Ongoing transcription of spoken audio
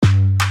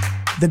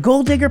The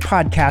Goal Digger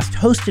podcast,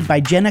 hosted by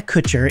Jenna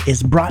Kutcher,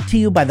 is brought to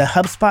you by the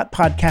HubSpot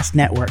Podcast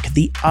Network,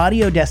 the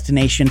audio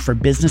destination for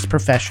business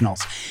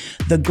professionals.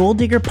 The Goal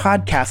Digger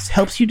podcast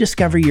helps you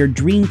discover your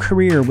dream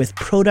career with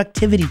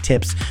productivity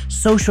tips,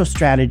 social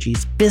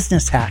strategies,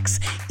 business hacks,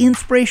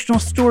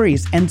 inspirational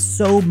stories, and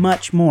so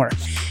much more.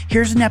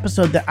 Here's an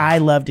episode that I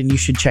loved and you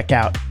should check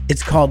out.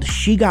 It's called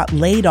She Got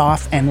Laid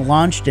Off and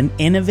Launched an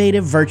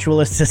Innovative Virtual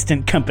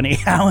Assistant Company.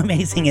 How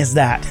amazing is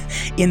that?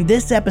 In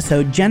this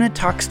episode, Jenna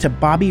talks to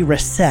Bobby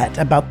Reset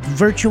about the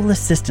virtual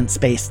assistant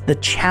space, the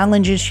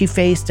challenges she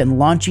faced in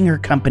launching her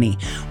company,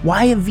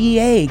 why a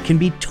VA can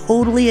be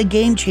totally a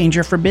game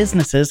changer for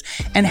businesses,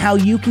 and how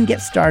you can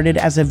get started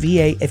as a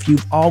VA if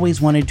you've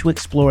always wanted to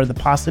explore the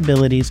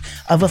possibilities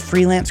of a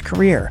freelance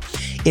career.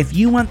 If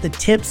you want the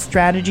tips,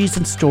 strategies,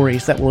 and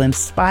stories that will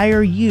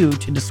inspire you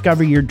to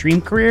discover your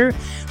dream career,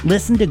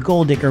 listen to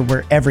Goal Digger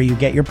wherever you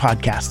get your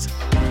podcasts.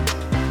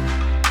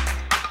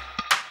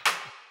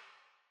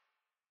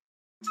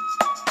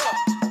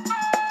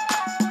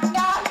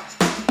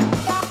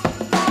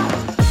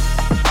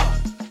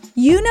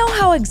 You know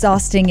how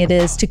exhausting it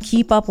is to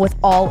keep up with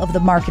all of the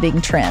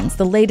marketing trends,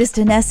 the latest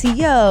in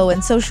SEO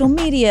and social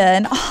media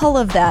and all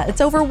of that.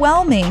 It's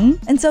overwhelming.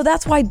 And so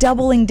that's why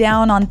doubling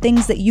down on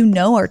things that you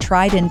know are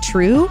tried and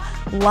true,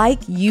 like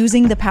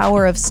using the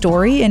power of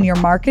story in your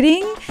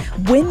marketing,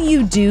 when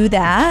you do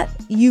that,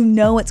 you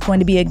know it's going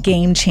to be a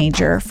game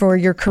changer for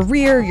your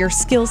career, your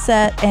skill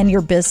set, and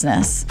your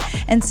business.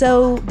 And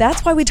so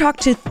that's why we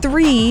talked to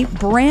 3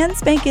 brand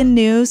spanking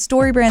new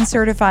StoryBrand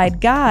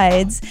certified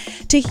guides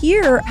to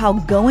hear how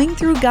going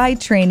through guide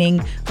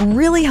training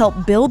really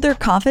helped build their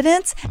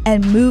confidence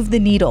and move the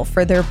needle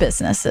for their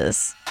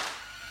businesses.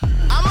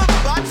 I'm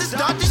about to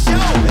start the show.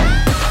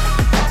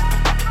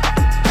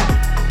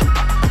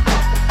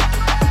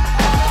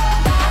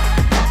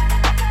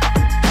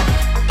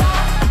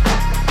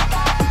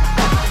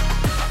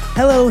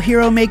 Hello,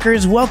 Hero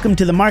Makers. Welcome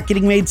to the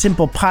Marketing Made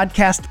Simple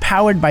podcast,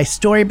 powered by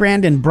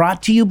StoryBrand and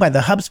brought to you by the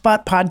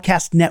HubSpot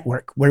Podcast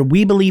Network, where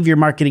we believe your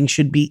marketing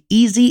should be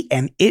easy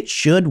and it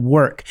should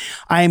work.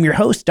 I am your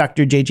host,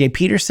 Dr. JJ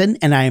Peterson,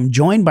 and I am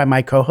joined by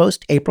my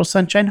co-host, April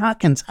Sunshine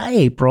Hawkins. Hi,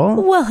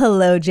 April. Well,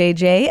 hello,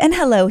 JJ, and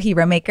hello,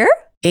 Hero Maker.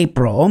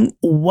 April,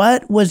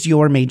 what was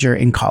your major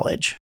in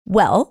college?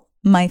 Well,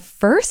 my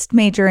first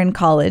major in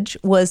college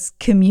was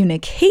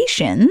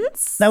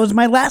communications. That was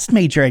my last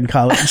major in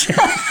college.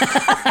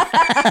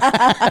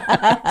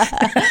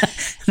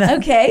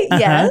 Okay,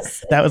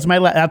 yes. That was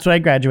that's what I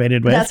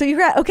graduated with. That's what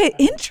you okay,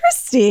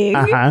 interesting.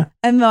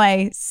 And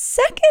my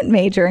second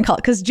major in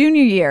college, because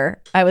junior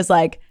year, I was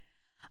like,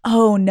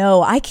 oh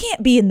no, I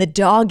can't be in the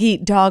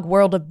dog-eat-dog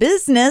world of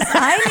business.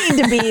 I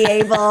need to be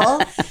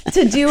able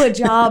to do a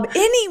job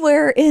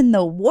anywhere in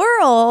the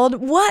world.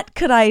 What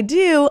could I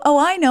do? Oh,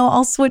 I know.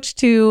 I'll switch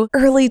to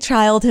early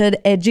childhood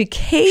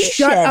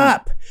education.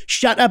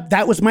 Shut up.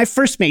 That was my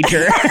first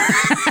major.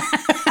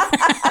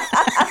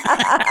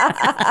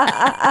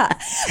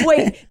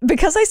 Wait,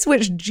 because I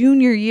switched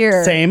junior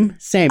year. Same.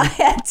 I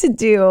had to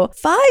do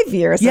 5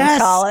 years of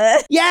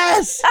college.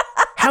 Yes.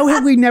 How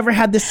have we never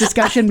had this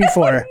discussion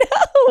before?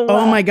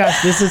 Oh my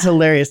gosh, this is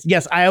hilarious.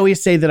 Yes, I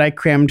always say that I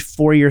crammed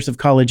 4 years of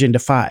college into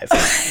 5.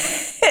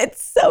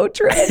 It's so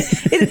true.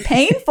 It's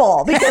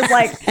painful because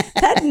like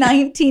that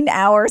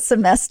 19-hour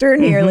semester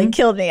nearly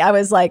killed me. I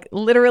was like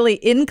literally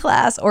in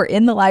class or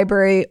in the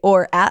library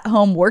or at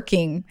home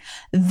working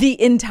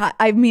the entire,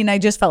 I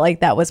just felt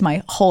like that was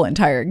my whole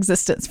entire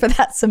existence for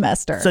that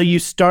semester. So you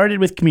started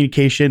with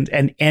communication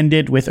and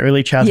ended with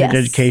early childhood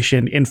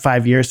education in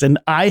 5 years. And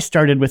I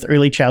started with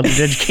early childhood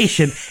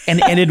education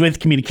and ended with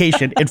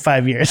communication in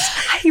 5 years.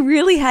 I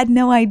really had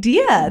no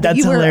idea that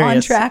you were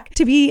on track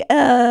to be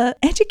an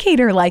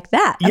educator like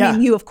that. I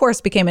mean, you of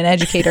course became an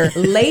educator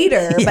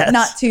later, but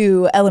not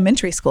to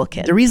elementary school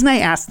kids. The reason I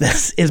asked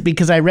this is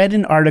because I read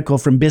an article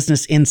from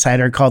Business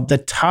Insider called The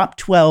Top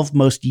 12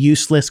 Most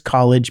Useless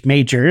College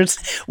Majors.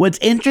 What's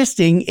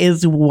interesting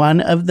is one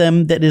of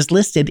them that is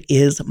listed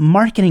is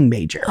marketing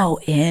major. Oh,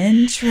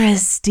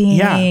 interesting.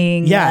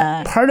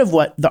 Yeah. Part of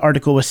what the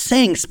article was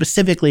saying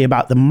specifically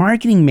about the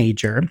marketing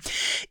major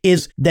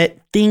is that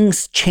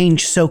things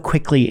change so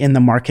quickly in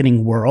the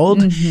marketing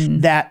world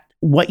that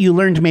what you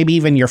learned maybe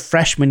even your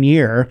freshman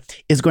year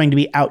is going to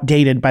be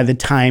outdated by the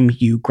time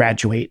you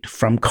graduate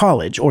from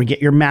college or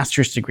get your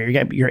master's degree or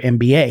get your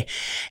MBA.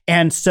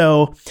 And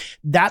so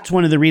that's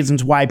one of the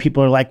reasons why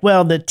people are like,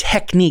 well, the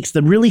techniques,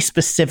 the really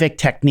specific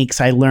techniques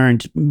I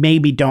learned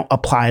maybe don't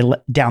apply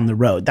down the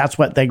road. That's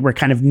what they were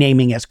kind of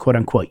naming as quote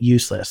unquote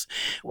useless.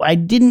 I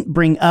didn't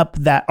bring up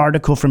that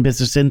article from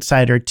Business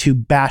Insider to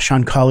bash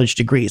on college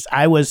degrees.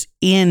 I was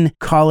in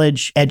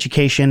college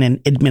education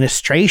and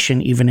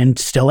administration even, and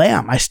still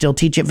am. I still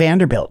still teach at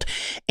Vanderbilt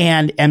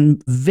and am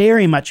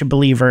very much a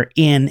believer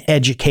in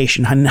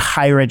education and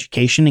higher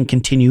education and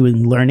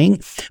continuing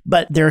learning.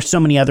 But there are so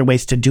many other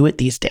ways to do it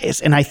these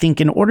days. And I think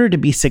in order to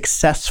be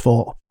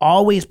successful,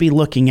 always be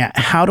looking at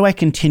how do I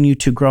continue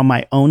to grow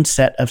my own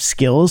set of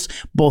skills,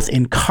 both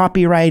in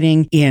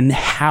copywriting, in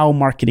how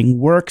marketing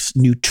works,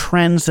 new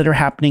trends that are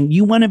happening.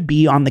 You want to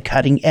be on the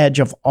cutting edge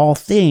of all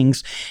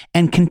things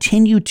and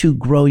continue to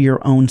grow your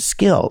own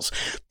skills.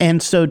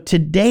 And so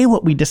today,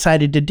 what we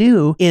decided to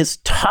do is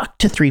talk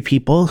to 3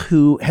 people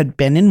who had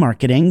been in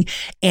marketing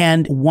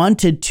and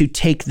wanted to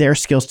take their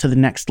skills to the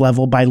next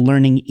level by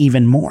learning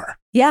even more.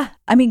 Yeah.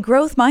 I mean,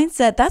 growth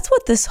mindset, that's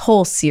what this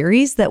whole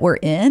series that we're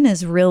in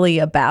is really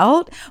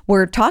about.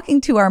 We're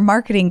talking to our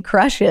marketing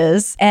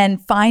crushes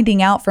and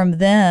finding out from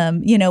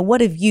them,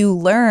 what have you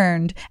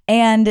learned?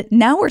 And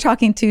now we're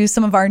talking to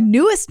some of our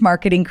newest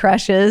marketing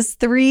crushes,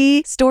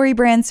 3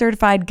 StoryBrand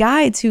certified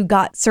guides who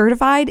got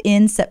certified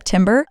in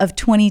September of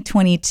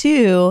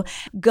 2022,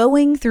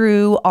 going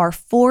through our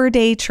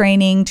 4-day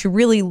training to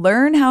really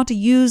learn how to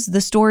use the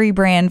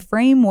StoryBrand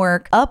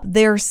framework, up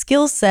their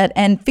skill set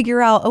and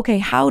figure out, okay,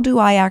 how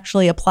do I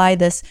actually apply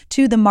this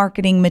to the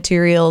marketing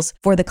materials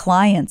for the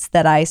clients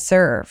that I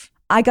serve?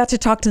 I got to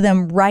talk to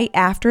them right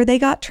after they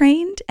got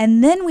trained,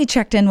 and then we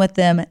checked in with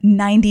them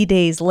 90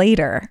 days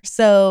later.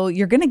 So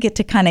you're going to get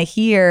to kind of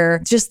hear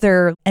just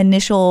their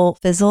initial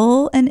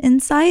fizzle and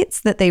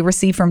insights that they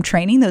receive from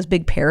training, those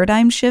big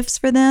paradigm shifts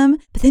for them.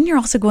 But then you're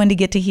also going to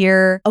get to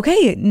hear,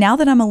 okay, now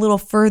that I'm a little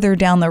further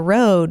down the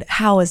road,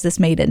 how has this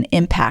made an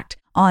impact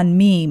on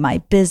me, my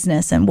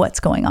business, and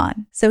what's going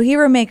on? So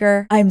Hero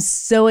Maker, I'm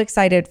so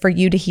excited for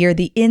you to hear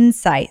the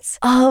insights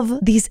of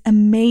these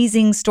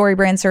amazing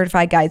StoryBrand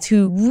certified guides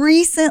who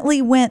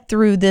recently went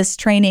through this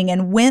training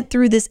and went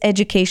through this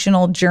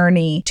educational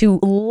journey to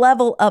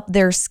level up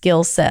their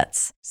skill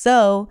sets.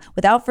 So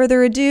without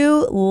further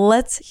ado,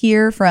 let's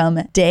hear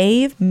from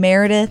Dave,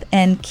 Meredith,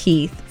 and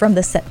Keith from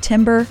the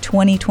September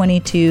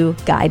 2022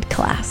 guide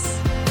class.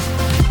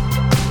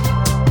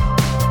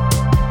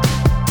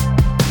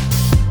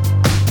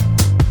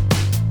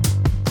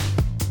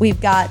 We've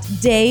got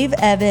Dave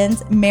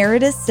Evans,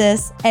 Meredith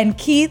Sis, and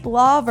Keith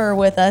Lawver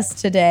with us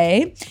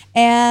today.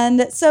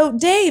 And so,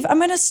 Dave, I'm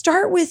going to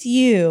start with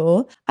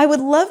you. I would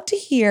love to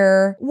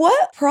hear,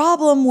 what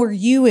problem were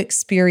you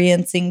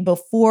experiencing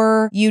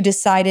before you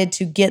decided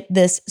to get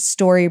this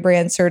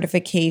StoryBrand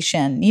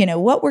certification?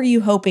 What were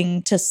you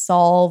hoping to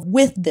solve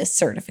with this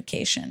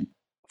certification?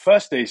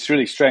 Firstly, it's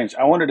really strange.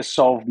 I wanted to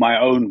solve my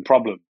own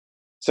problem.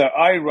 So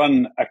I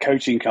run a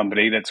coaching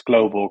company that's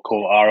global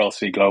called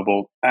RLC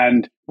Global,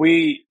 and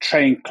we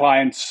train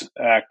clients,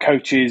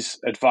 coaches,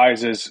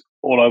 advisors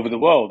all over the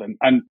world.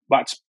 And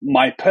that's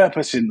my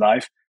purpose in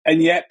life.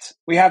 And yet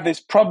we have this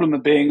problem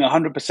of being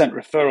 100%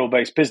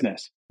 referral-based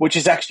business, which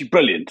is actually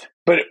brilliant.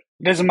 But it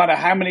doesn't matter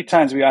how many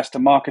times we ask the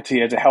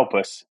marketeer to help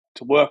us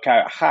to work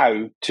out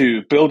how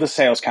to build a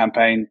sales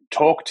campaign,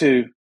 talk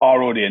to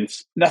our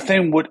audience,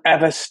 nothing would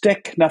ever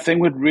stick, nothing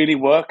would really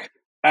work.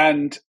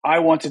 And I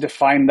wanted to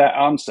find that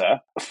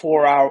answer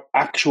for our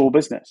actual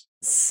business.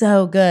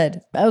 So good.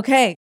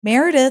 Okay.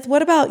 Meredith,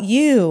 what about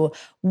you?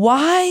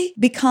 Why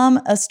become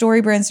a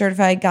StoryBrand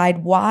certified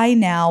guide? Why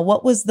now?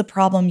 What was the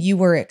problem you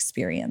were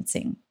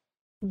experiencing?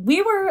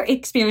 We were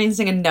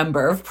experiencing a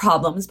number of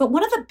problems, but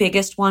one of the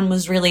biggest one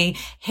was really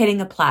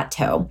hitting a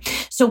plateau.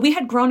 So we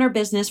had grown our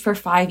business for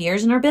 5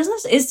 years and our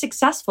business is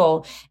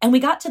successful. And we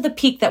got to the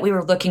peak that we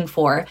were looking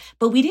for,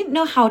 but we didn't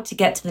know how to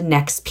get to the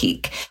next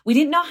peak. We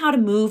didn't know how to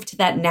move to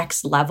that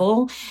next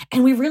level.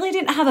 And we really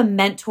didn't have a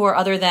mentor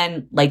other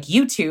than like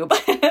YouTube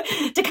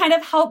to kind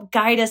of help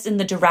guide us in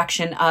the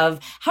direction of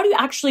how do you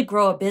actually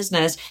grow a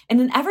business in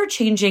an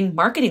ever-changing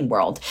marketing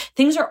world.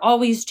 Things are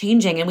always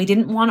changing and we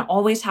didn't want to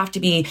always have to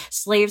be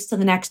slaves to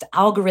the next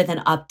algorithm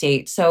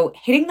update. So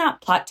hitting that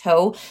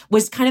plateau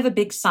was kind of a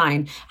big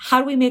sign. How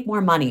do we make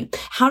more money?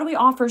 How do we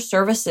offer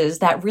services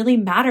that really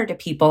matter to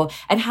people?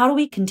 And how do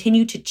we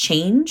continue to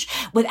change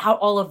without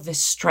all of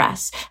this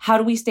stress? How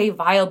do we stay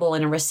viable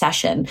in a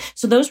recession?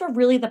 So those were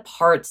really the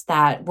parts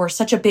that were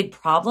such a big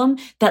problem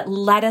that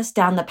led us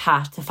down the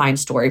path to find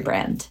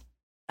StoryBrand.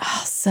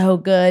 Oh, so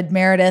good,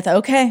 Meredith.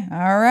 Okay.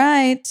 All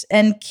right.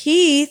 And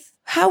Keith,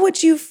 how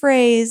would you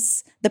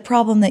phrase the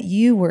problem that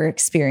you were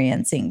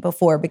experiencing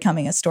before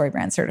becoming a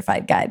StoryBrand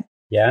certified guide?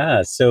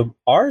 Yeah, so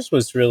ours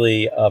was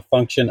really a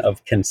function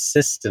of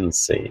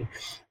consistency.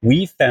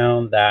 We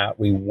found that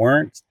we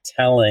weren't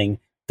telling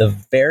the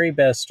very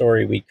best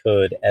story we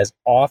could as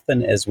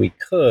often as we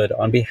could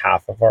on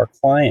behalf of our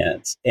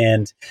clients.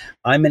 And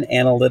I'm an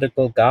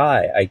analytical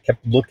guy. I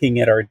kept looking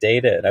at our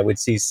data and I would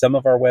see some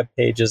of our web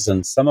pages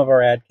and some of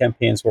our ad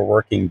campaigns were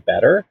working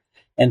better.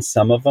 And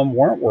some of them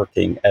weren't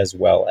working as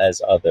well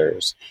as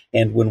others.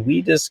 And when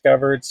we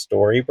discovered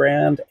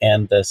StoryBrand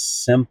and the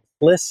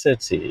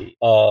simplicity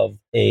of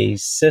a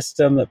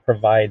system that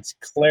provides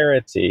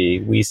clarity,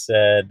 we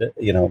said,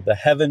 the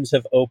heavens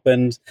have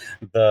opened,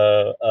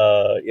 the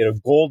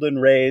golden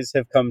rays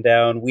have come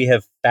down. We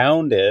have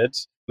found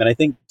it. And I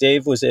think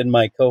Dave was in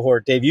my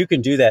cohort. Dave, you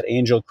can do that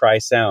angel cry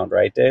sound,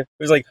 right, Dave? It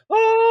was like,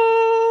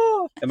 oh.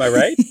 Am I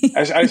right?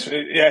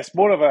 Yeah, it's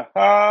more of a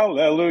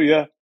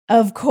hallelujah.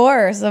 Of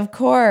course, of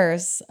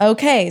course.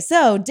 Okay,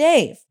 so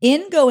Dave,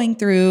 in going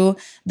through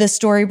the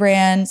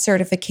StoryBrand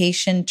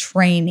certification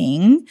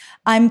training,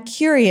 I'm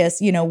curious,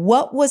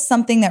 what was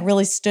something that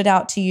really stood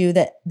out to you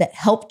that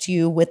helped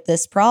you with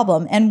this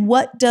problem? And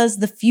what does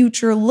the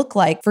future look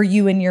like for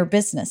you and your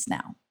business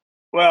now?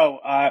 Well,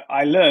 I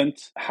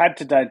had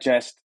to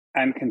digest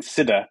and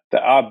consider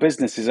that our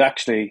business is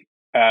actually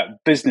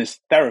business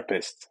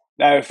therapists.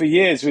 Now, for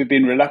years, we've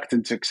been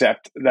reluctant to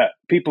accept that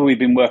people we've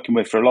been working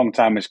with for a long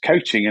time as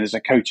coaching and as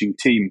a coaching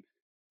team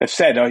have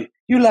said, oh,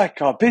 you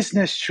like our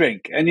business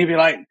shrink. And you'd be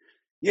like,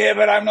 yeah,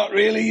 but I'm not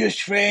really your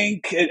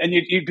shrink. And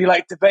you'd be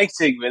like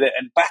debating with it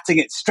and batting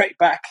it straight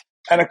back.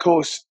 And of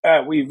course,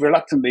 we've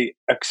reluctantly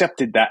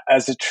accepted that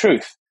as a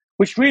truth,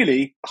 which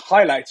really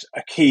highlights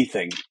a key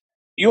thing.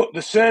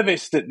 The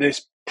service that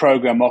this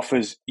program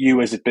offers you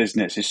as a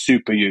business is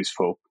super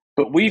useful.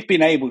 But we've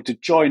been able to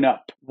join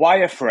up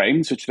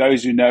wireframes, which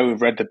those who know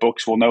have read the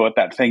books will know what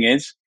that thing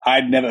is.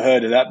 I'd never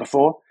heard of that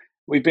before.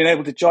 We've been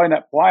able to join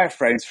up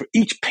wireframes for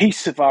each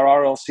piece of our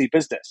RLC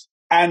business.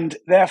 And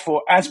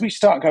therefore, as we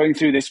start going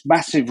through this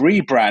massive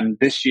rebrand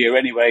this year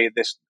anyway,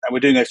 we're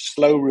doing a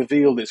slow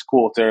reveal this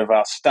quarter of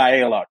our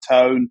style, our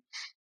tone,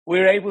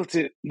 we're able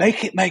to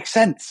make it make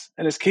sense.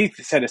 And as Keith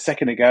said a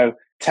second ago,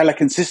 tell a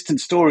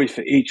consistent story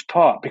for each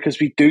part, because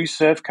we do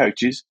serve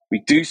coaches,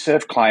 we do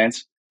serve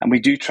clients, and we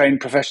do train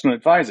professional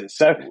advisors.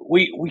 So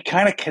we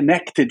kind of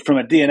connected from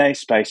a DNA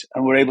space,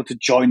 and we're able to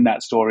join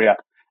that story up.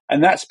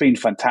 And that's been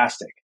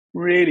fantastic,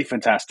 really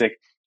fantastic.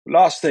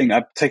 Last thing,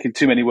 I've taken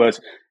too many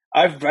words.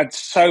 I've had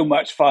so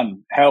much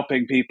fun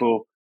helping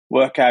people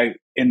work out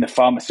in the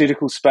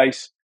pharmaceutical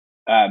space,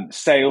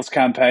 sales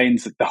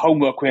campaigns, the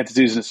homework we had to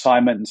do as an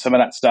assignment and some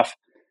of that stuff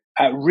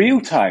at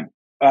real time,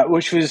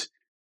 which was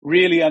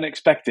really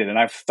unexpected. And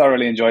I've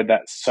thoroughly enjoyed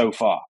that so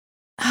far.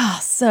 Oh,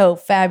 so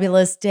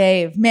fabulous,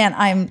 Dave. Man,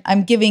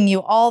 I'm giving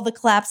you all the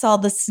claps, all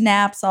the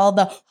snaps, all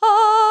the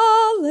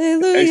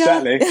hallelujah.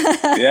 Exactly.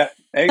 Yeah,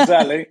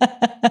 exactly.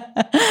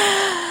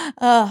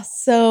 Oh,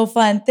 so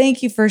fun.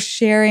 Thank you for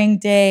sharing,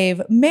 Dave.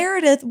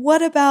 Meredith,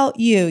 what about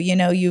you?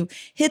 You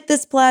hit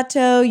this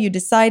plateau, you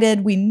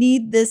decided we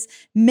need this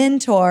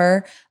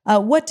mentor.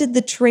 What did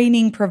the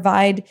training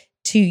provide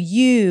to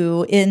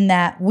you in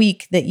that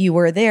week that you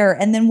were there?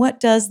 And then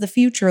what does the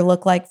future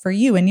look like for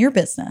you and your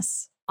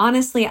business?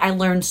 Honestly, I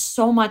learned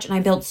so much and I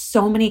built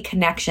so many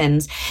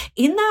connections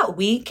in that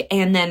week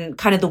and then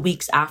kind of the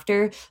weeks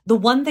after. The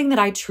one thing that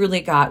I truly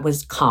got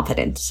was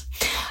confidence.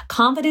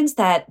 Confidence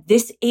that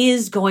this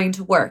is going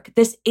to work.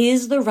 This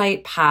is the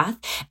right path.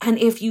 And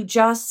if you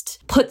just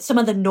put some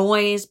of the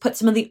noise, put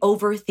some of the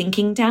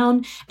overthinking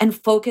down and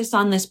focus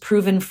on this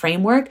proven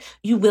framework,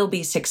 you will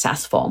be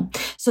successful.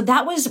 So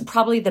that was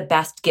probably the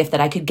best gift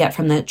that I could get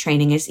from the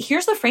training is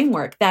here's the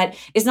framework that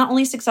is not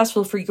only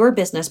successful for your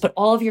business, but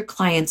all of your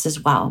clients as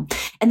well.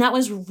 And that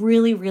was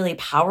really, really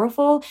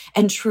powerful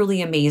and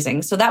truly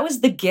amazing. So that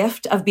was the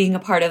gift of being a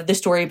part of the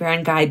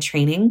StoryBrand Guide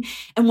training.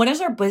 And what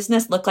does our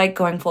business look like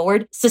going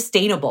forward?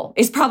 Sustainable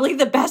is probably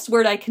the best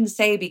word I can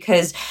say,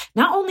 because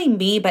not only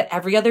me, but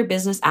every other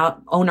business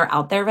owner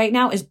out there right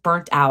now is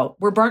burnt out.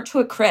 We're burnt to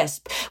a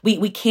crisp.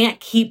 We can't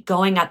keep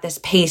going at this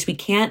pace. We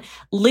can't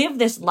live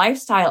this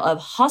lifestyle of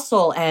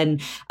hustle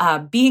and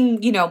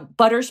being,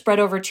 butter spread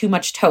over too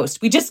much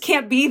toast. We just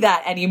can't be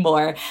that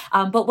anymore.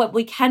 But what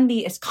we can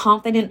be is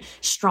confident,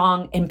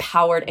 strong,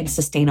 empowered, and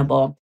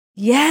sustainable.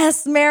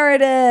 Yes,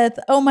 Meredith.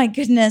 Oh my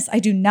goodness. I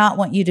do not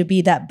want you to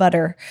be that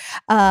butter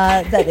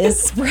that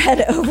is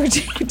spread over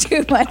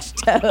too much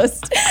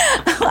toast.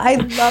 I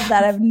love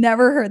that. I've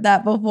never heard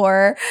that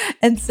before.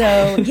 And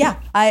so,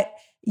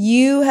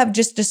 you have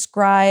just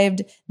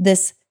described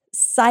this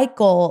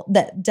cycle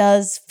that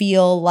does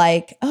feel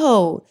like,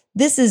 oh,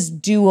 this is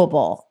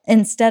doable,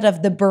 instead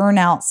of the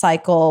burnout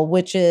cycle,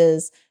 which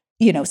is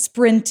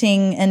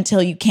sprinting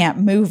until you can't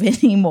move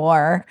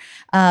anymore.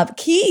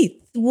 Keith,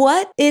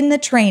 what in the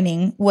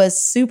training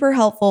was super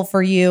helpful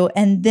for you?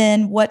 And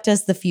then what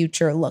does the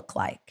future look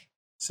like?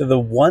 So the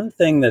one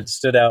thing that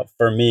stood out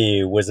for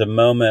me was a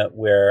moment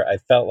where I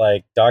felt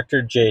like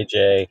Dr.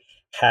 JJ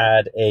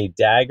had a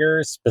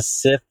dagger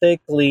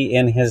specifically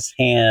in his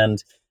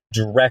hand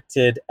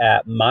directed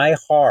at my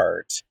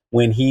heart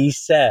when he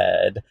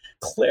said,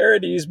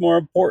 clarity is more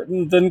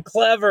important than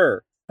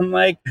clever. I'm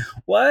like,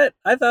 what?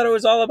 I thought it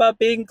was all about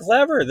being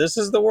clever. This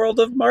is the world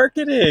of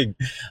marketing.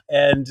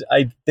 And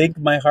I think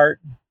my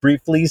heart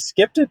briefly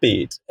skipped a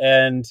beat.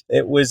 And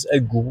it was a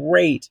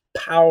great,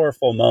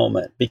 powerful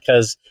moment,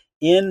 because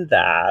in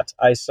that,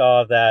 I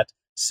saw that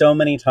so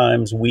many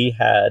times we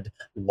had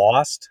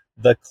lost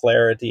the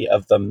clarity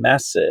of the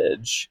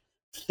message,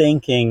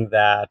 thinking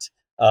that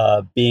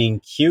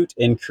being cute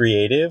and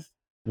creative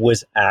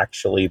was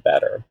actually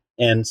better.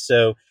 And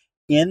so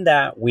in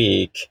that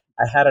week,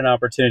 I had an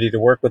opportunity to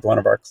work with one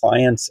of our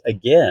clients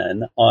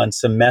again on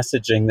some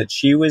messaging that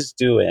she was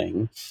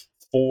doing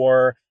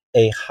for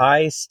a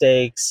high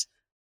stakes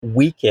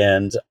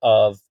weekend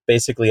of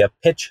basically a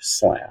pitch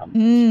slam.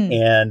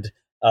 And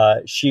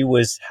she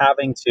was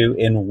having to,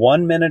 in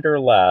 1 minute or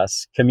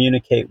less,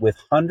 communicate with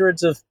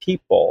hundreds of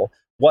people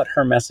what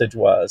her message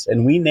was.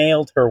 And we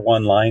nailed her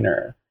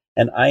one-liner.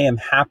 And I am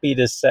happy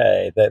to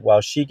say that while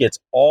she gets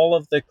all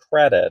of the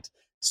credit,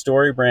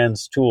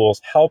 StoryBrand's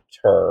tools helped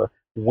her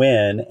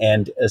win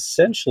and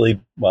essentially,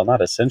 well,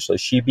 not essentially,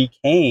 she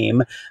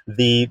became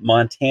the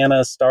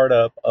Montana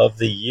Startup of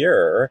the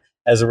Year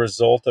as a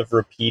result of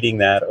repeating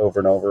that over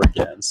and over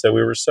again. So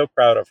we were so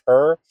proud of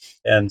her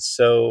and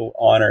so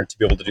honored to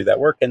be able to do that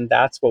work. And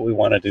that's what we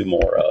want to do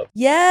more of.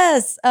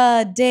 Yes.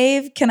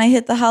 Dave, can I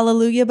hit the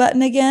hallelujah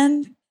button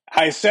again?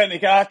 I certainly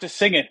have to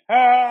sing it.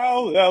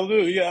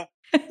 Hallelujah.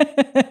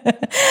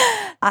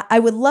 I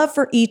would love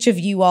for each of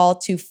you all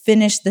to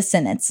finish the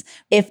sentence.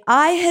 If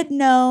I had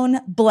known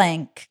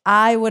blank,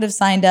 I would have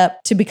signed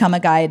up to become a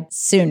guide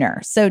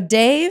sooner. So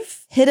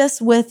Dave, hit us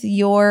with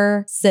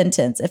your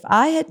sentence. If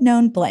I had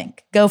known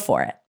blank, go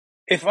for it.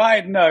 If I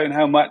had known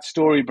how much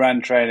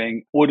StoryBrand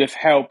training would have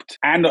helped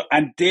and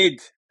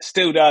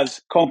still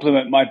does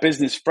complement my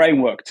business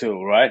framework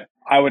tool, right?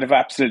 I would have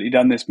absolutely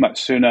done this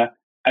much sooner.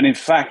 And in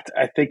fact,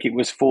 I think it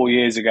was 4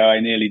 years ago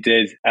I nearly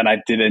did and I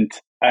didn't.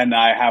 And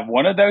I have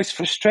one of those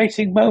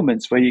frustrating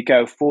moments where you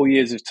go 4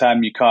 years of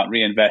time you can't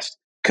reinvest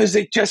because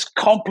it just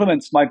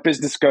complements my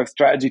business growth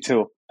strategy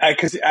tool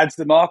because it adds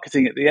the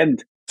marketing at the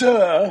end.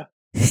 Duh.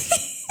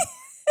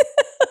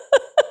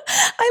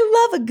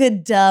 I love a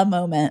good duh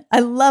moment.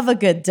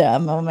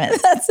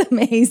 That's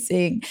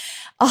amazing.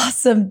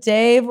 Awesome,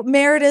 Dave.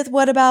 Meredith,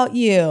 what about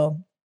you?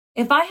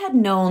 If I had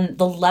known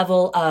the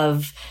level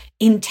of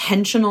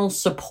intentional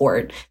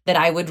support that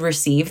I would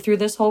receive through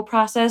this whole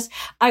process,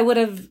 I would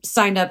have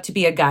signed up to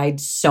be a guide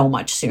so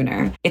much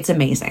sooner. It's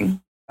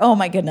amazing. Oh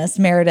my goodness,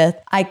 Meredith.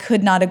 I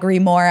could not agree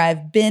more.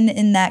 I've been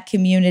in that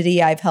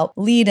community. I've helped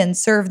lead and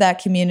serve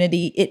that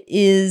community. It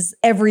is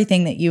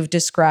everything that you've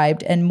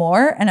described and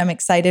more. And I'm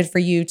excited for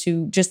you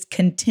to just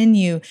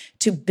continue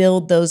to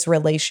build those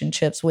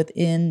relationships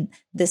within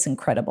this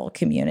incredible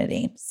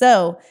community.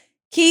 So,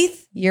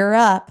 Keith, you're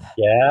up.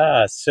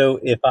 Yeah. So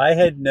if I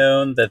had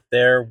known that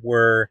there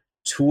were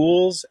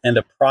tools and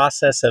a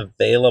process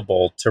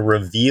available to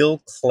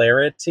reveal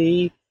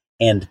clarity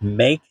and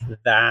make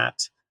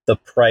that the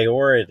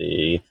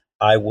priority,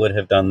 I would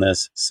have done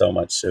this so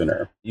much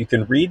sooner. You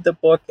can read the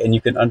book and you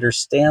can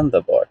understand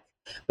the book,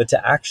 but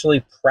to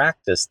actually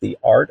practice the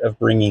art of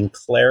bringing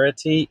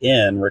clarity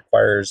in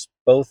requires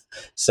both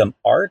some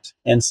art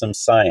and some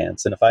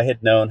science. And if I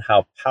had known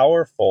how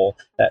powerful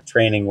that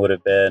training would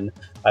have been,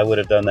 I would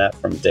have done that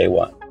from day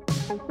one.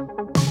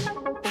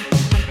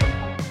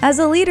 As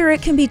a leader,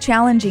 it can be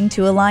challenging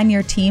to align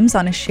your teams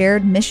on a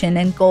shared mission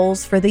and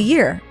goals for the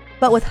year.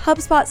 But with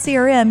HubSpot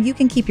CRM, you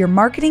can keep your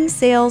marketing,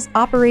 sales,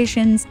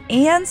 operations,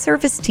 and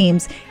service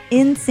teams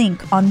in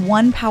sync on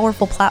one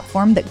powerful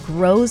platform that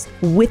grows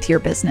with your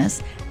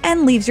business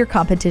and leaves your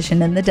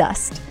competition in the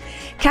dust.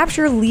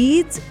 Capture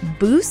leads,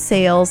 boost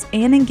sales,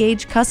 and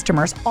engage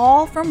customers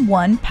all from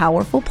one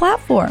powerful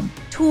platform.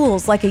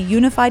 Tools like a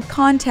unified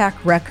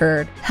contact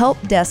record,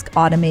 help desk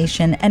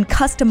automation, and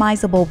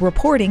customizable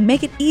reporting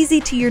make it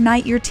easy to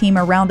unite your team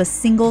around a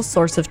single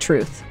source of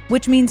truth,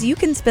 which means you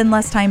can spend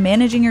less time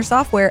managing your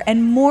software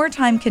and more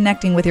time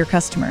connecting with your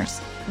customers.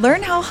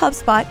 Learn how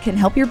HubSpot can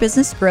help your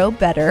business grow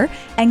better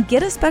and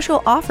get a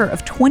special offer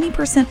of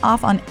 20%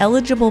 off on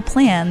eligible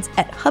plans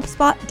at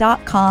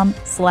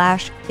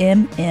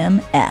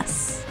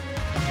HubSpot.com/MMS.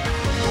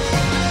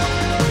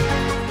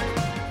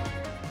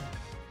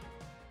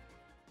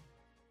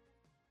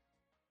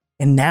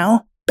 And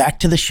now, back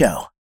to the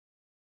show.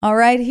 All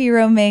right,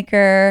 Hero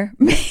Maker.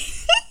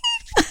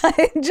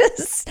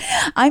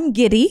 I'm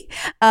giddy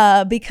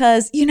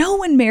because,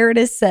 when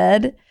Meredith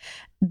said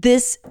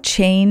this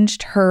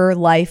changed her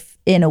life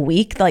in a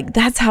week, like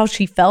that's how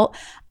she felt.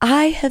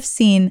 I have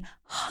seen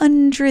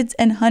hundreds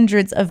and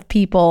hundreds of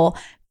people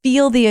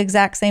feel the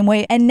exact same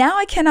way. And now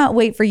I cannot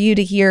wait for you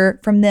to hear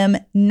from them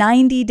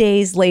 90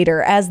 days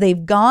later as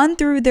they've gone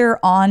through their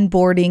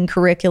onboarding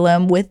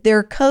curriculum with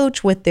their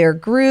coach, with their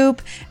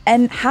group,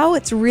 and how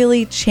it's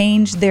really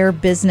changed their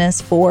business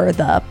for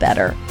the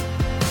better.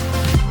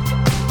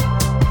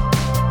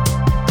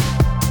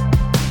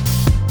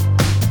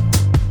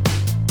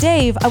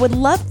 Dave, I would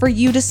love for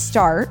you to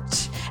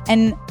start,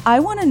 and I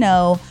want to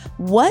know,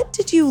 what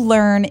did you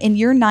learn in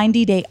your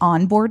 90-day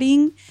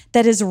onboarding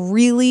that has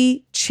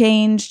really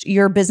changed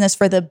your business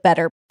for the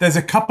better? There's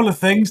a couple of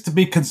things, to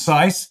be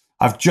concise.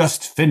 I've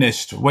just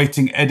finished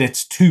waiting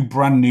edits 2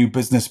 brand new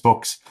business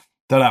books.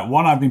 That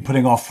one I've been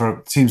putting off for,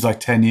 it seems like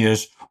 10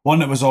 years. One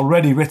that was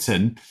already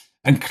written,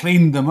 and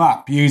cleaned them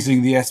up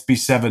using the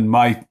SB7,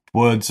 my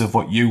words of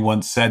what you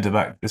once said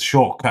about the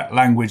shortcut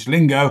language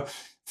lingo,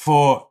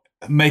 for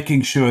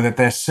making sure that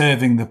they're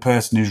serving the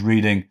person who's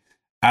reading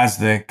as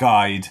their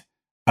guide,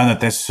 and that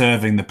they're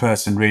serving the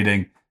person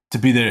reading to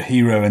be their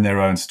hero in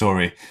their own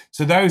story.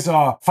 So those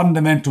are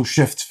fundamental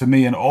shifts for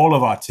me and all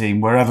of our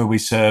team, wherever we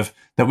serve,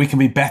 that we can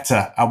be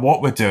better at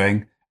what we're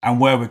doing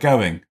and where we're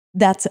going.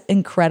 That's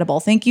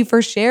incredible. Thank you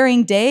for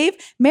sharing, Dave.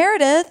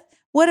 Meredith,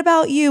 what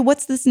about you?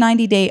 What's this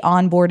 90-day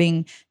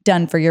onboarding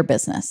done for your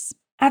business?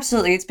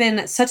 Absolutely. It's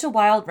been such a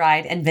wild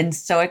ride and been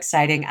so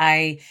exciting.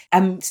 I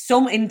am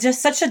so in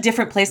just such a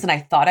different place than I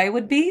thought I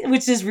would be,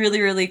 which is really,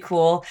 really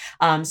cool.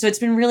 So it's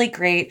been really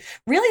great.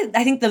 Really,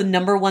 I think the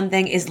number one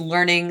thing is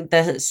learning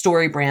the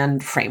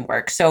StoryBrand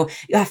framework. So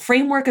a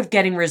framework of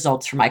getting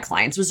results for my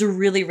clients was a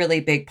really, really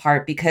big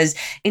part, because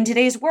in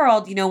today's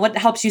world, what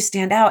helps you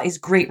stand out is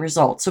great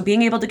results. So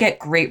being able to get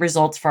great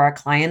results for our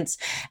clients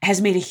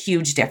has made a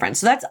huge difference.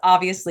 So that's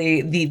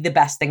obviously the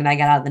best thing that I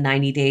got out of the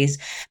 90 days.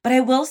 But I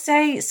will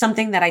say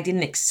something that I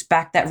didn't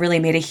expect that really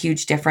made a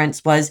huge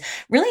difference was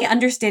really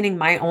understanding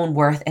my own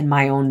worth and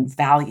my own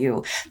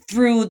value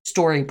through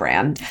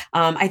StoryBrand.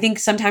 I think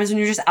sometimes when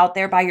you're just out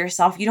there by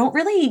yourself, you don't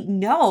really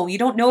know. You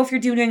don't know if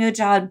you're doing a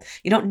job.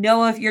 You don't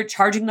know if you're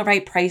charging the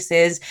right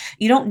prices.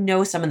 You don't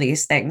know some of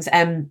these things.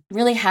 And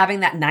really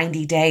having that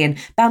 90-day and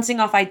bouncing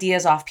off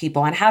ideas off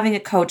people and having a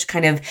coach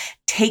kind of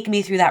take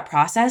me through that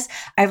process,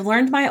 I've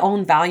learned my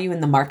own value in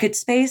the market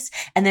space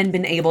and then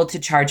been able to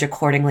charge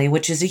accordingly,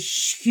 which is a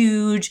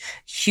huge,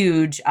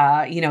 huge,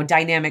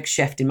 dynamic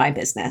shift in my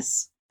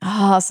business.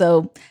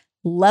 So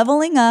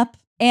leveling up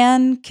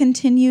and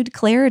continued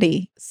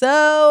clarity.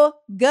 So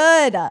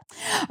good. All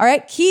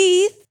right,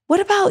 Keith, what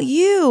about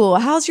you?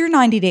 How's your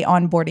 90-day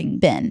onboarding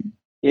been?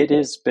 It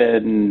has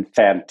been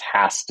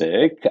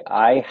fantastic.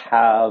 I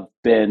have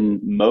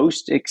been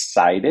most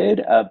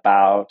excited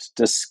about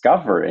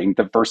discovering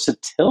the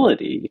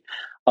versatility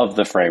of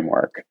the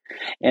framework.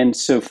 And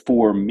so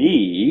for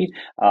me,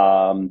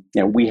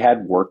 we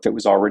had work that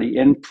was already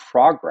in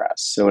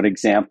progress. So an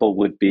example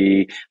would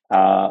be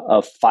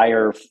a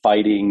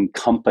firefighting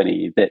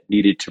company that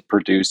needed to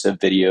produce a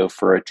video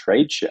for a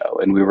trade show.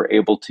 And we were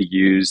able to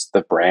use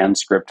the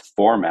BrandScript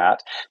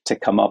format to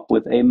come up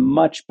with a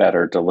much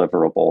better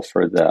deliverable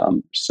for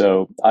them.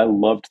 So I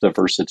loved the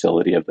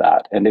versatility of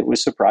that. And it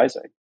was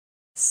surprising.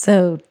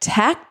 So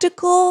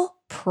tactical,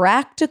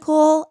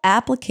 practical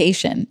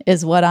application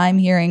is what I'm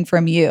hearing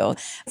from you.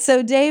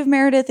 So Dave,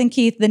 Meredith, and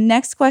Keith, the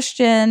next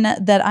question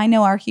that I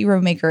know our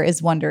hero maker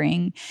is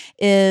wondering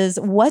is,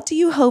 what do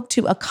you hope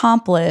to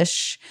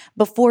accomplish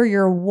before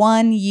your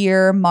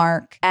 1-year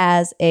mark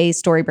as a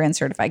StoryBrand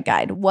certified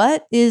guide?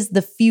 What is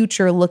the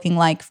future looking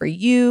like for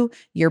you,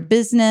 your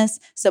business?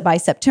 So by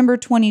September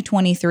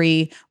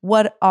 2023,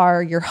 what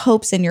are your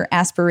hopes and your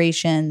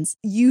aspirations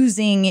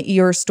using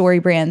your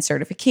StoryBrand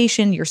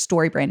certification, your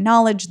StoryBrand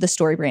knowledge, the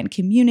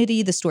StoryBrand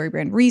community, the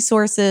StoryBrand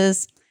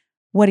resources?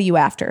 What are you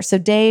after? So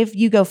Dave,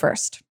 you go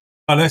first.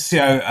 Well, let's see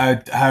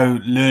how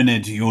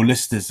learned your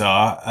listeners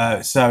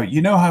are. So you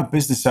know how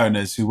business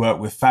owners who work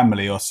with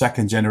family or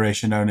second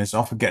generation owners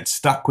often get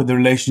stuck with the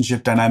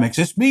relationship dynamics.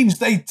 This means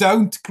they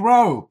don't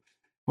grow.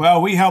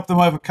 Well, we help them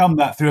overcome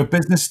that through a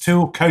business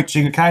tool,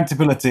 coaching,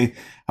 accountability,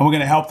 and we're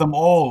going to help them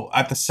all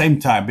at the same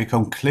time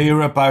become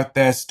clear about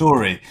their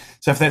story.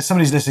 So if there's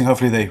somebody's listening,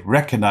 hopefully they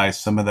recognize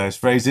some of those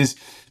phrases.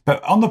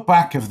 But on the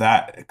back of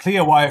that,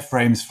 clear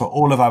wireframes for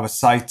all of our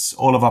sites,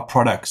 all of our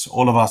products,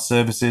 all of our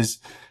services,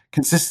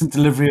 consistent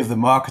delivery of the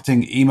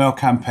marketing email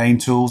campaign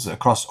tools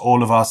across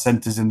all of our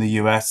centers in the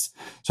US.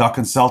 So our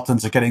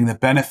consultants are getting the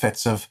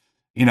benefits of,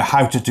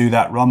 how to do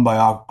that, run by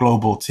our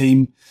global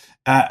team.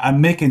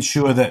 And making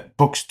sure that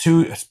books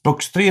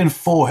 3 and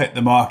 4 hit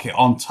the market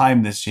on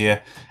time this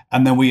year.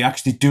 And then we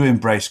actually do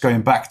embrace,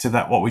 going back to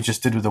that, what we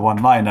just did with the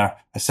one-liner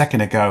a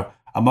second ago,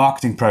 a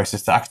marketing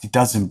process that actually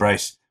does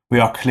embrace, we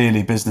are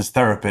clearly business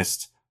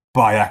therapists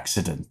by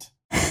accident.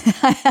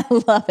 I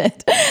love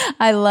it.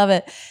 I love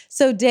it.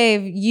 So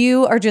Dave,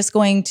 you are just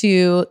going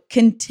to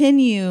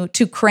continue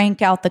to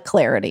crank out the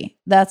clarity.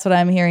 That's what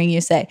I'm hearing you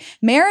say.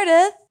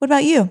 Meredith, what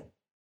about you?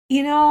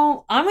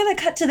 I'm going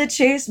to cut to the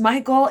chase. My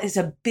goal is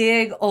a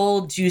big,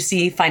 old,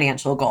 juicy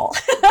financial goal.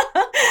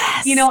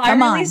 I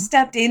really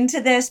stepped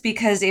into this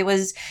because it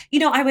was,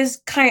 I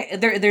was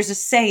there's a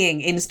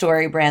saying in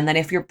StoryBrand that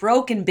if you're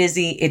broke and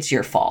busy, it's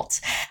your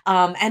fault.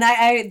 And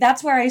I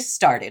that's where I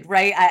started,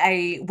 right?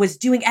 I was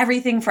doing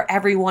everything for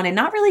everyone and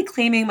not really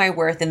claiming my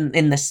worth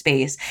in the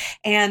space.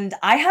 And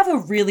I have a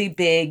really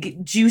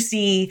big,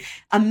 juicy,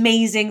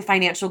 amazing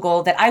financial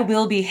goal that I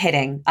will be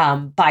hitting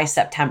by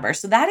September.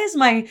 So that is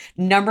my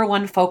number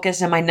one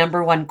focus and my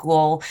number one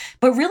goal.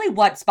 But really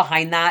what's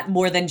behind that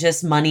more than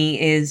just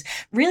money is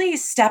really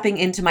stepping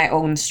into my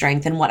own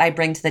strength and what I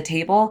bring to the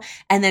table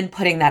and then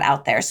putting that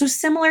out there. So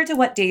similar to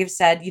what Dave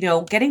said,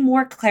 getting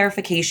more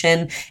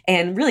clarification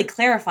and really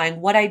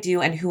clarifying what I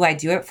do and who I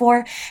do it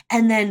for,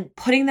 and then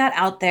putting that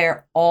out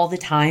there all the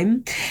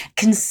time,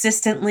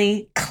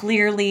 consistently,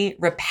 clearly,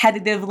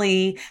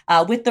 repetitively,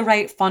 with the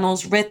right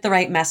funnels, with the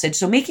right message.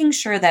 So making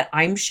sure that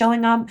I'm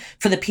showing up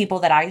for the people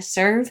that I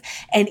serve,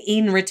 and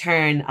in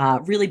return,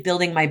 really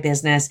building my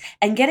business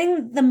and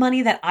getting the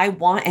money that I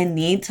want and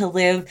need to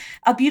live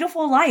a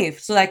beautiful life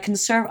so that I can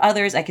serve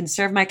others, I can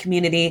serve my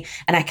community,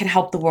 and I can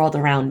help the world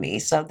around me.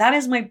 So that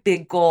is my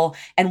big goal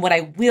and what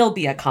I will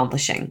be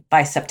accomplishing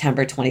by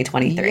September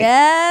 2023.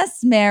 Yes,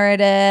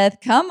 Meredith,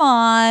 come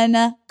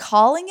on.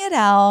 Calling it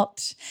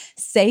out,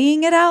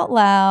 saying it out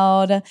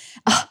loud.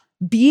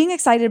 being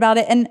excited about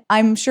it. And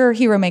I'm sure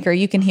Hero Maker,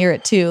 you can hear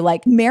it too.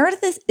 Like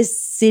Meredith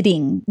is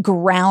sitting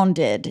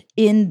grounded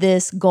in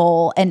this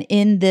goal and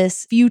in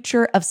this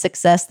future of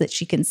success that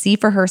she can see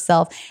for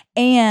herself,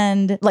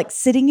 and like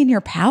sitting in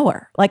your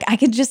power. Like I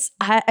can just,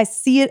 I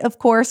see it, of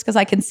course, because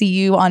I can see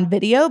you on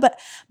video,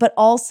 but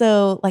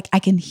also like I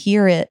can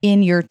hear it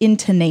in your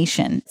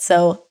intonation.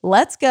 So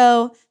let's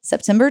go.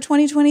 September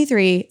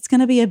 2023. It's going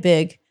to be a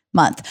big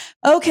month.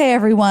 Okay,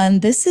 everyone,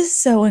 this is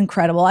so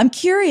incredible. I'm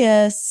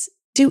curious,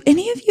 do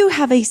any of you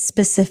have a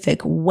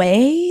specific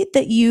way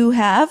that you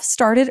have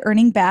started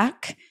earning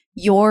back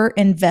your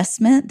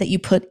investment that you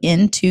put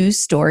into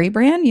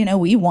StoryBrand? You know,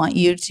 we want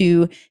you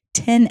to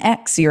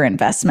 10x your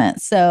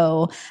investment.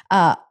 So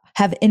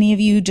have any of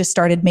you just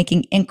started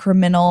making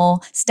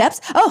incremental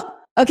steps? Oh,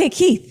 okay,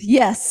 Keith.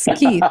 Yes,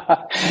 Keith.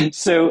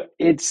 So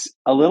it's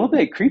a little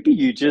bit creepy.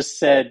 You just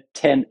said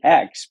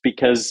 10x,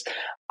 because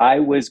I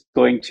was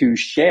going to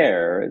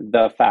share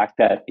the fact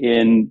that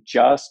in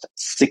just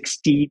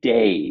 60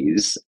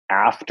 days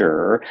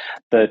after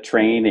the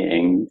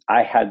training,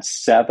 I had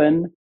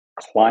 7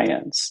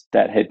 clients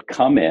that had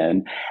come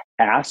in,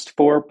 asked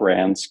for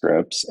brand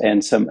scripts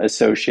and some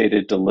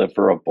associated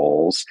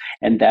deliverables.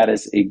 And that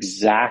is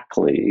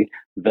exactly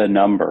the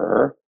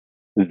number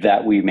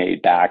that we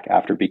made back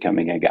after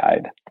becoming a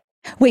guide.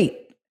 Wait,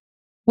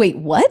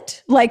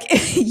 what? Like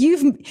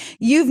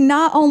you've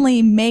not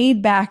only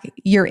made back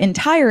your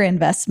entire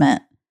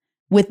investment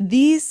with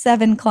these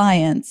 7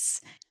 clients,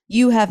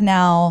 you have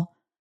now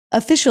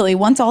officially,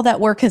 once all that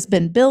work has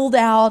been billed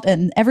out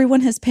and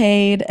everyone has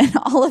paid and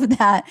all of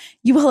that,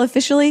 you will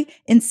officially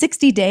in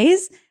 60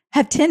 days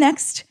have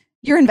 10x'd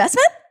your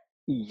investment?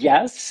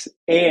 Yes.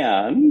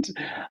 And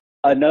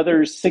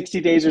another 60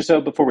 days or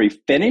so before we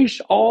finish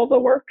all the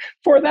work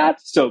for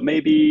that. So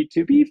maybe,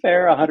 to be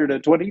fair,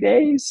 120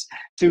 days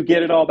to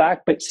get it all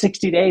back. But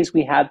 60 days,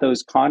 we had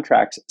those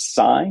contracts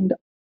signed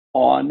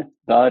on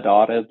the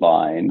dotted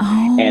line.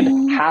 Oh.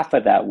 And half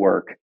of that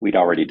work we'd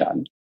already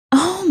done.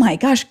 Oh my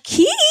gosh,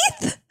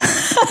 Keith!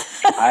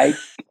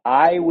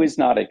 I was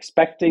not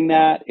expecting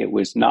that. It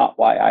was not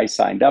why I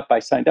signed up. I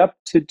signed up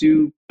to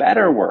do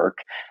better work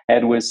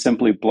and was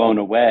simply blown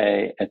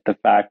away at the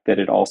fact that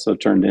it also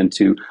turned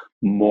into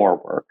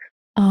more work.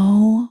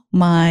 Oh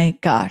my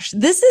gosh.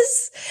 This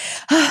is,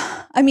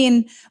 I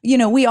mean, you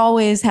know, we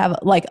always have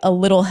like a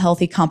little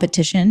healthy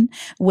competition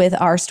with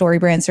our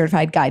StoryBrand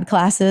certified guide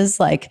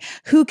classes, like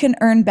who can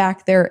earn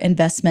back their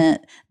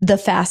investment the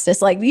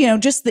fastest, like, you know,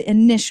 just the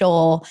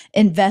initial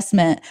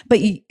investment. But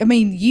I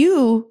mean,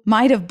 you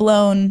might have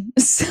blown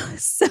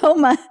so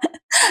much,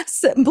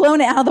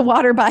 blown it out of the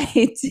water by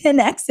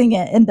 10xing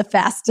it in the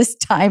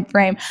fastest time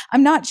frame.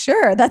 I'm not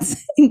sure.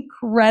 That's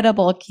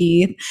incredible,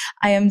 Keith.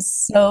 I am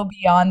so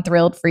beyond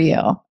thrilled for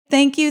you.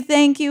 Thank you,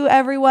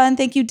 everyone.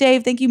 Thank you,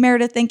 Dave. Thank you,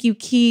 Meredith. Thank you,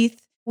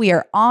 Keith. We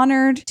are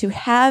honored to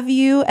have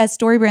you as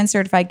StoryBrand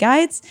certified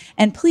guides,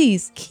 and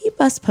please keep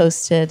us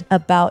posted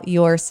about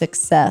your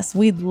success.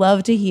 We'd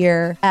love to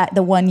hear at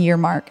the 1-year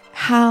mark,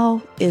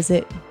 how is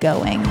it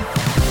going?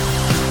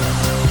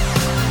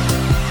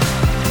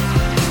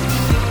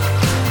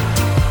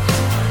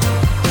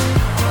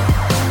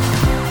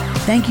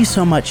 Thank you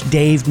so much,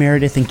 Dave,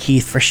 Meredith, and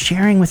Keith, for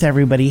sharing with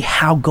everybody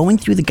how going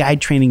through the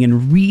guide training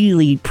and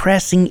really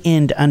pressing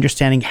into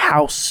understanding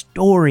how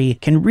story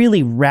can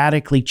really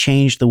radically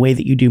change the way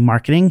that you do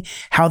marketing,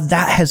 how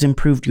that has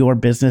improved your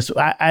business.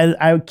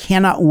 I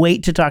cannot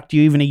wait to talk to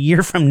you even a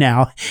year from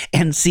now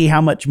and see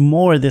how much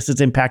more this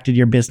has impacted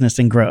your business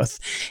and growth.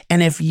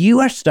 And if you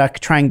are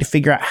stuck trying to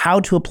figure out how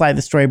to apply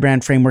the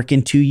StoryBrand framework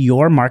into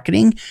your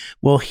marketing,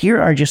 well,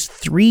 here are just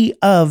 3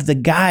 of the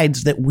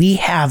guides that we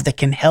have that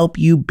can help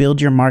you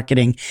build your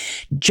marketing.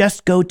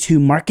 Just go to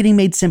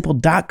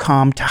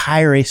marketingmadesimple.com to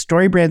hire a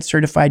StoryBrand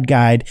certified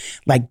guide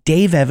like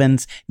Dave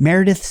Evans,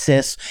 Meredith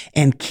Siss,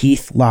 and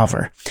Keith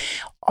Lauver.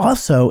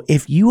 Also,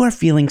 if you are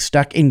feeling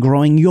stuck in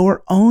growing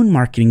your own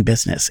marketing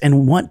business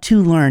and want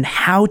to learn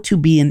how to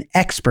be an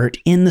expert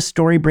in the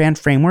StoryBrand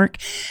framework,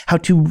 how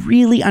to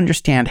really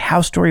understand how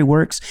story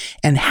works,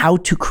 and how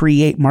to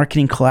create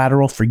marketing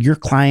collateral for your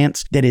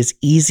clients that is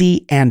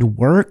easy and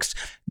works,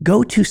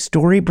 go to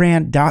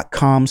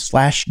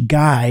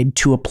storybrand.com/guide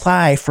to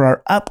apply for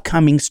our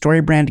upcoming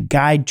StoryBrand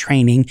guide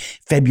training,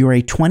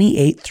 February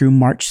 28th through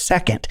March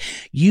 2nd.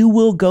 You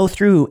will go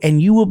through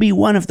and you will be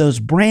one of those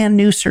brand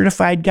new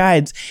certified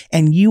guides,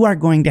 and you are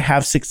going to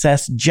have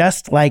success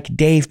just like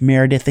Dave,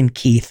 Meredith, and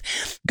Keith.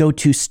 Go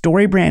to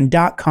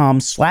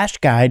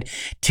storybrand.com/guide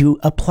to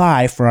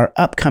apply for our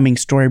upcoming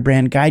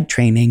StoryBrand guide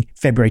training,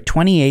 February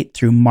 28th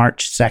through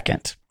March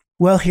 2nd.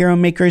 Well, Hero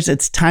Makers,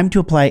 it's time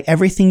to apply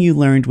everything you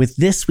learned with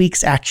this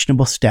week's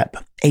actionable step.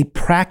 a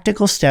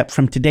practical step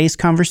from today's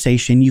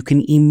conversation you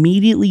can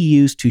immediately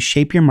use to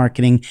shape your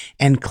marketing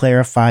and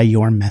clarify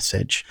your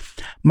message.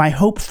 My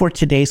hope for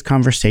today's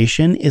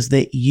conversation is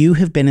that you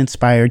have been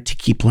inspired to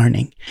keep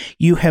learning.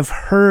 You have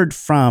heard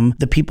from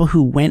the people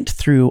who went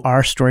through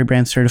our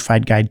StoryBrand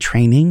Certified Guide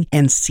training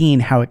and seen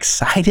how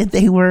excited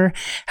they were,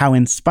 how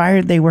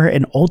inspired they were,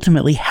 and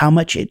ultimately how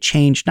much it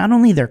changed not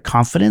only their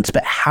confidence,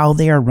 but how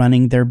they are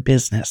running their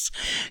business.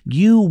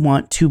 You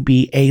want to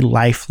be a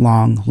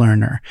lifelong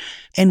learner.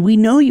 And we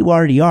know you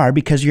already are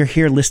because you're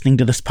here listening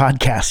to this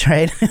podcast,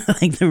 right?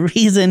 Like the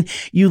reason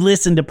you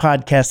listen to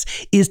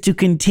podcasts is to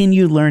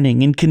continue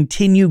learning and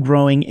continue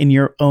growing in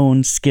your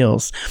own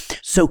skills.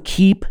 So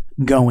keep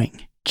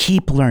going,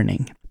 keep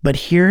learning. But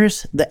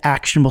here's the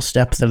actionable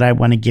step that I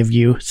want to give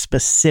you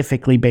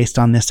specifically based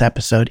on this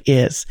episode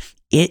is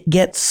it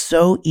gets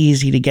so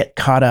easy to get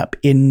caught up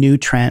in new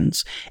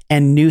trends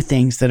and new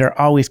things that are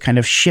always kind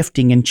of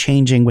shifting and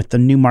changing with the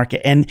new market.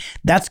 And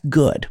that's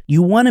good.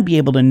 You want to be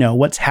able to know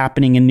what's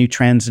happening in new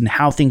trends and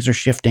how things are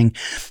shifting,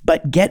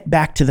 but get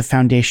back to the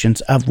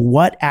foundations of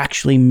what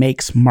actually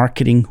makes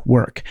marketing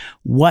work,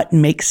 what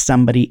makes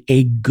somebody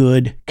a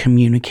good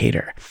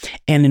communicator.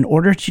 And in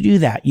order to do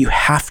that, you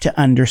have to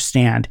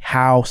understand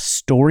how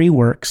story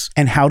works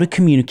and how to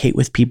communicate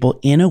with people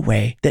in a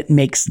way that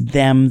makes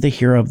them the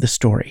hero of the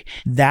story.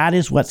 That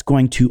is what's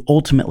going to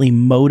ultimately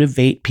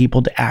motivate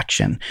people to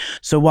action.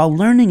 So while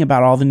learning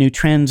about all the new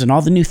trends and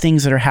all the new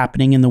things that are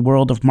happening in the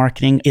world of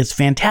marketing is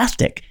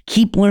fantastic,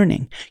 keep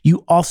learning.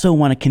 You also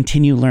want to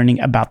continue learning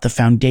about the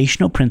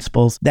foundational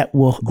principles that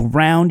will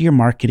ground your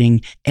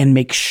marketing and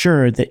make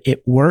sure that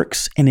it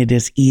works and it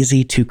is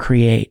easy to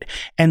create.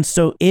 And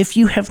so if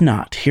you have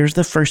not, here's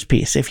the first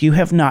piece. If you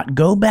have not,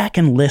 go back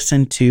and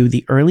listen to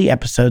the early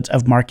episodes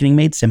of Marketing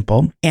Made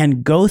Simple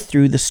and go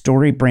through the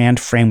StoryBrand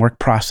framework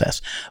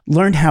process.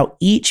 Learn how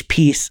each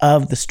piece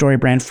of the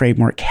StoryBrand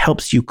framework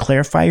helps you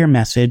clarify your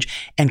message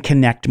and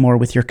connect more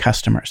with your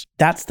customers.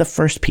 That's the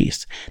first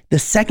piece. The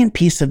second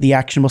piece of the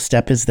actionable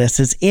step is this,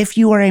 is if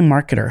you are a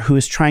marketer who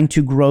is trying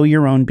to grow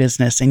your own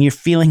business and you're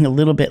feeling a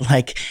little bit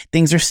like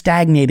things are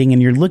stagnating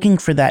and you're looking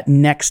for that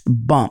next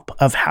bump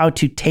of how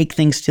to take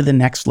things to the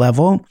next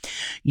level,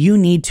 you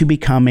need to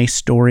become a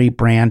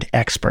StoryBrand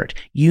expert.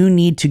 You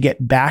need to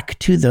get back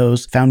to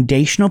those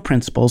foundational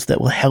principles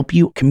that will help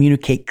you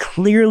communicate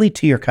clearly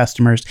to your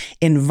customers,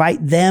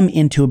 invite them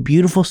into a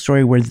beautiful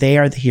story where they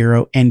are the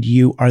hero and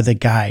you are the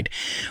guide.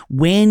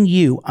 When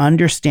you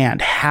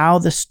understand how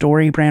the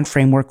StoryBrand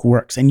framework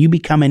works and you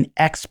become an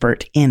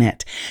expert in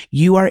it,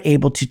 you are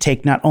able to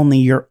take not only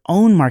your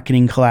own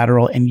marketing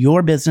collateral and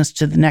your business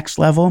to the next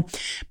level,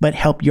 but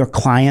help your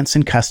clients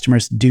and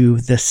customers do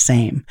the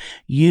same.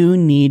 You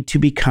need to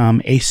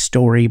become a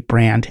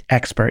StoryBrand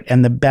expert.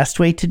 And the best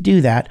way to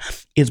do that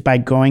is by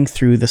going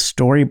through the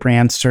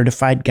StoryBrand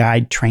Certified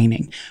Guide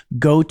training.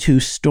 Go to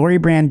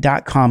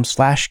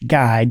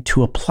storybrand.com/guide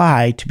to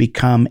apply to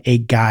become a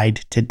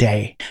guide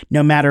today.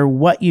 No matter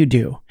what you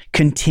do,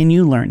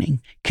 continue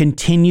learning,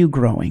 continue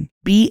growing.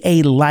 Be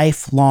a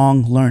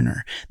lifelong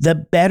learner. The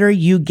better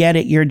you get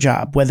at your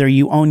job, whether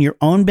you own your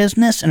own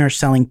business and are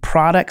selling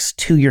products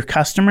to your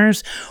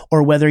customers,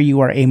 or whether you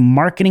are a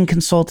marketing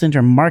consultant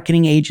or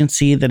marketing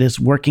agency that is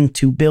working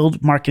to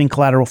build marketing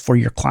collateral for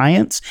your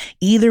clients,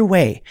 either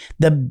way,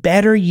 the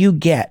better you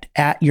get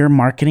at your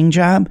marketing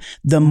job,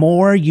 the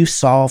more you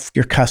solve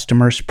your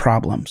customers'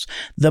 problems,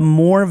 the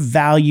more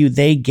value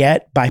they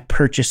get by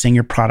purchasing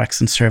your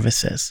products and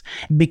services.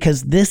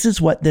 Because this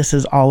is what this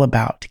is all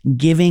about,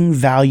 giving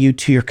value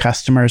to your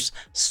customers,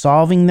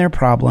 solving their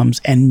problems,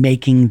 and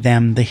making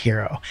them the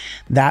hero.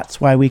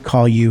 That's why we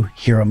call you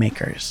hero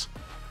makers.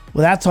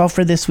 Well, that's all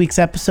for this week's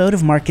episode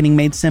of Marketing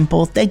Made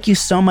Simple. Thank you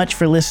so much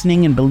for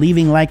listening and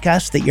believing like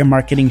us that your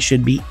marketing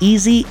should be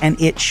easy and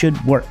it should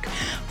work.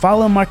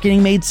 Follow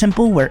Marketing Made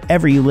Simple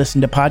wherever you listen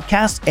to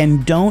podcasts,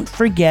 and don't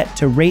forget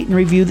to rate and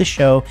review the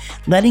show,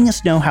 letting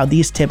us know how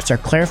these tips are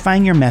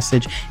clarifying your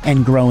message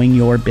and growing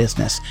your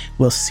business.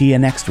 We'll see you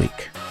next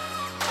week.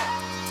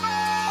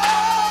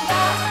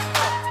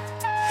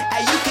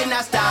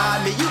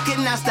 You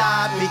cannot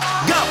stop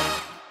me.